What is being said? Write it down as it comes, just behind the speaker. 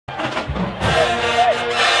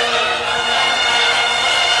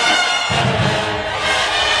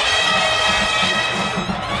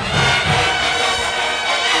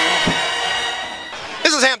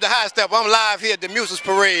HighStepper. I'm live here at the Muses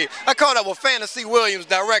Parade. I caught up with Fannie Williams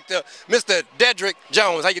director, Mr. Dedric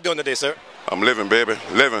Jones. How you doing today, sir? I'm living, baby.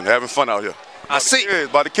 Living, having fun out here. I see.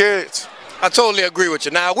 By the kids. I totally agree with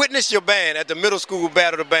you. Now, I witnessed your band at the middle school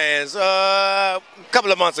Battle of the Bands a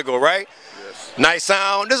couple of months ago, right? Yes. Nice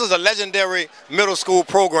sound. This is a legendary middle school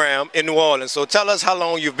program in New Orleans. So tell us how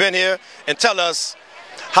long you've been here, and tell us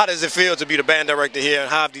how does it feel to be the band director here, and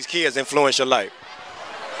how have these kids influenced your life?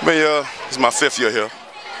 This is my 5th year here.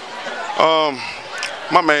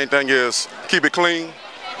 My main thing is keep it clean,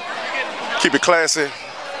 keep it classy,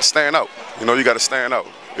 stand out. You know, you got to stand out.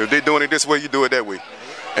 If they're doing it this way, you do it that way.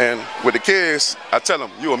 And with the kids, I tell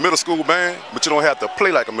them, you're a middle school band, but you don't have to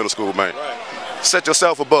play like a middle school band. Right. Set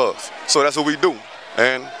yourself above. So that's what we do.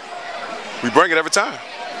 And we bring it every time.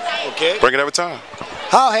 Okay. Bring it every time.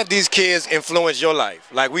 How have these kids influenced your life?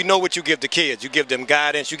 Like, we know what you give the kids. You give them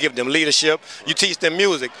guidance, you give them leadership, you teach them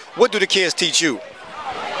music. What do the kids teach you?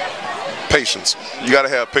 Patience. You got to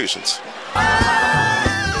have patience.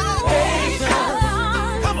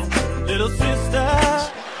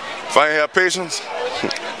 If I ain't have patience,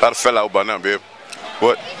 I'd have fell out by now, baby.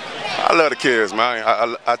 But I love the kids, man.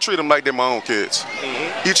 I treat them like they're my own kids.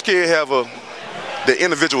 Mm-hmm. Each kid have the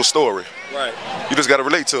individual story. Right. You just got to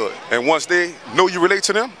relate to it. And once they know you relate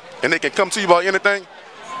to them and they can come to you about anything,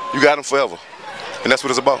 you got them forever. And that's what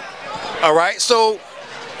it's about. All right. So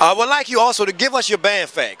I would like you also to give us your band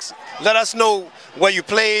facts. Let us know where you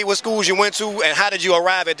played, what schools you went to, and how did you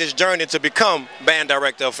arrive at this journey to become band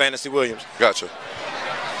director of Fannie Williams. Gotcha.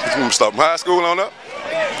 You can start from high school on up?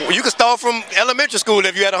 Well, you can start from elementary school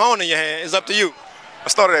if you had a horn in your hand. It's up to you. I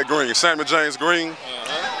started at Green, Samuel James Green.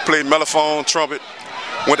 Played mellophone, trumpet.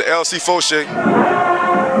 Went to LC Fauché.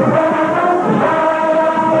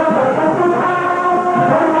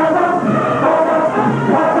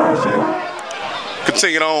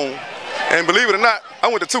 Continued on. And believe it or not, I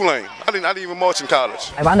went to Tulane. I didn't even march in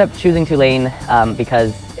college. I wound up choosing Tulane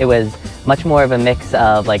because it was much more of a mix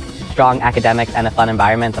of like strong academics and a fun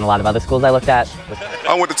environment than a lot of other schools I looked at.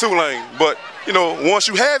 I went to Tulane, but you know, once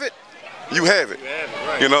you have it, you have it.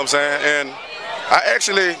 Right. You know what I'm saying? And I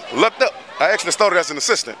actually lucked up. I actually started as an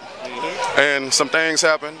assistant. And some things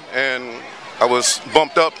happened, and I was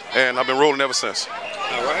bumped up, and I've been rolling ever since.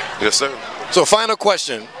 All right. Yes, sir. So final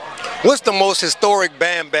question. What's the most historic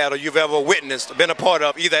band battle you've ever witnessed, been a part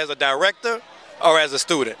of, either as a director or as a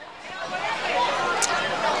student?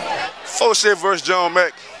 Fauché versus John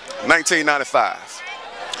Mack, 1995.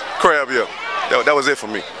 Crab, yeah. That was it for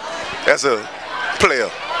me. As a player.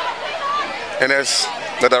 And as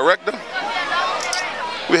the director,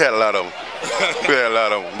 we had a lot of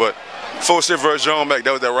them. But Fauché versus John Mack,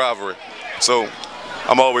 that was that rivalry. So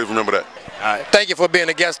I'm always remember that. All right. Thank you for being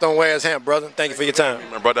a guest on Where's Hamp, brother. Thank you for your time.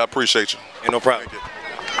 My brother, I appreciate you. Ain't no problem.